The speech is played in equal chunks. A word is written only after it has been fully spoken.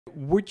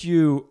Would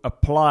you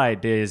apply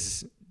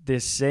this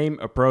same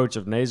approach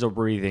of nasal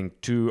breathing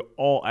to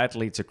all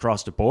athletes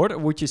across the board? Or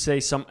would you say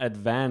some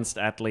advanced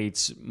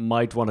athletes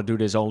might want to do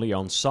this only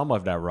on some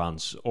of their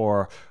runs,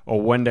 or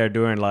when they're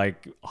doing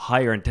like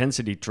higher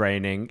intensity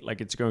training,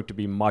 like it's going to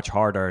be much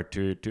harder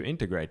to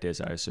integrate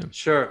this, I assume?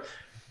 Sure.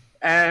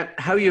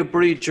 How you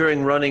breathe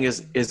during running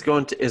is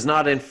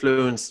not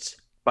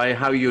influenced by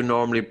how you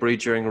normally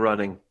breathe during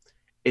running.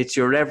 It's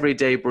your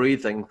everyday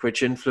breathing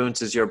which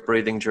influences your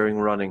breathing during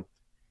running.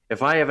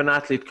 If I have an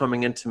athlete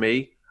coming into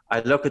me, I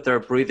look at their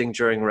breathing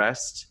during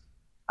rest.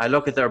 I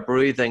look at their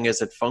breathing,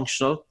 is it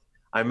functional?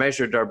 I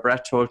measure their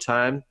breath hold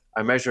time.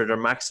 I measure their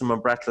maximum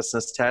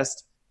breathlessness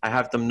test. I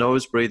have them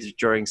nose breathe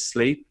during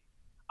sleep.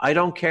 I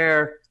don't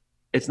care.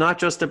 It's not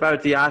just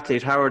about the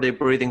athlete. How are they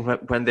breathing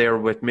when they're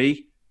with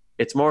me?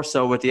 It's more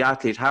so with the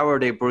athlete. How are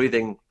they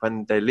breathing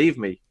when they leave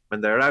me, when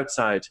they're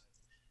outside?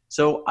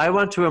 So I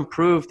want to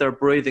improve their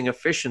breathing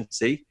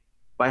efficiency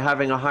by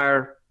having a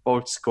higher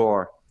Bolt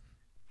score.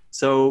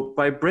 So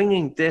by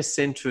bringing this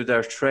into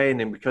their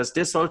training, because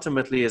this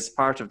ultimately is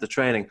part of the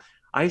training,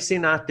 I've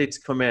seen athletes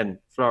come in,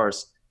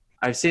 Floris.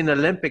 I've seen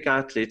Olympic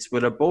athletes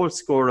with a Bolt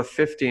score of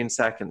 15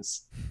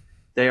 seconds.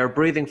 They are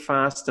breathing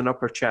fast in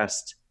upper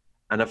chest.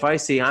 And if I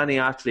see any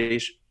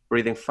athlete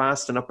breathing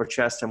fast in upper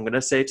chest, I'm going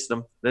to say to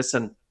them,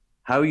 listen,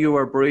 how you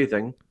are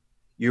breathing,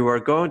 you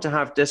are going to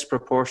have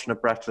disproportionate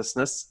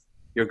breathlessness,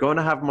 you're going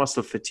to have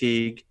muscle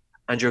fatigue,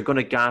 and you're going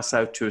to gas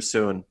out too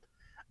soon.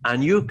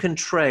 And you can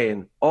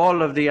train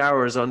all of the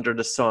hours under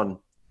the sun,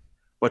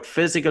 but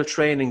physical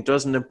training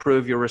doesn't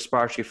improve your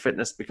respiratory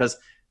fitness because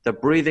the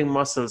breathing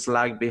muscles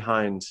lag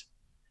behind.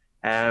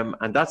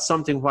 And that's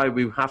something why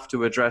we have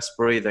to address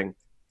breathing.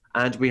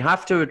 And we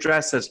have to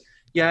address it.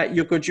 Yeah,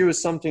 you could use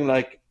something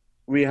like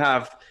we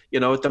have,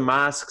 the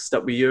masks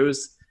that we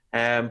use.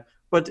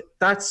 But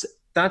that's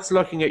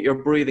looking at your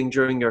breathing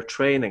during your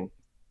training.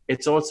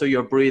 It's also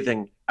your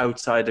breathing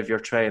outside of your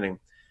training.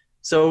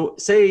 So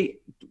say,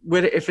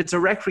 if it's a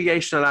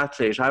recreational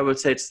athlete, I would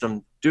say to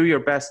them, do your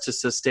best to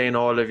sustain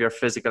all of your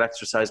physical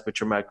exercise with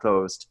your mouth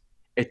closed.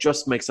 It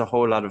just makes a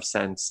whole lot of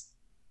sense.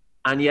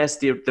 And yes,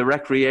 the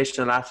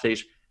recreational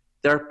athlete,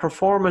 their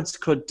performance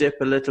could dip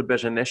a little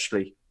bit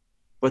initially,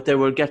 but they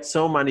will get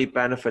so many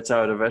benefits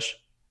out of it.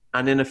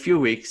 And in a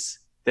few weeks,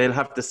 they'll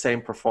have the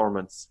same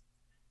performance.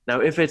 Now,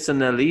 if it's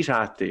an elite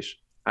athlete,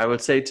 I would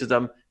say to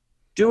them,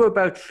 do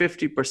about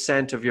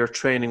 50% of your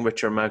training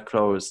with your mouth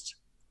closed.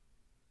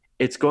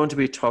 It's going to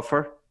be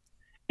tougher.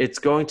 It's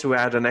going to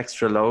add an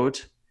extra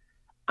load.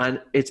 And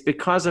it's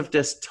because of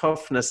this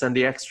toughness and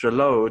the extra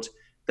load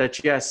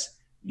that, yes,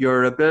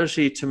 your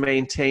ability to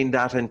maintain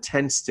that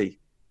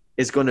intensity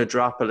is going to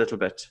drop a little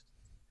bit.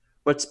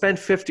 But spend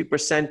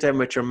 50% then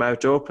with your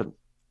mouth open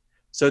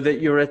so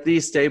that you're at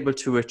least able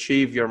to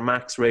achieve your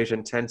max rate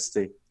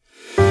intensity.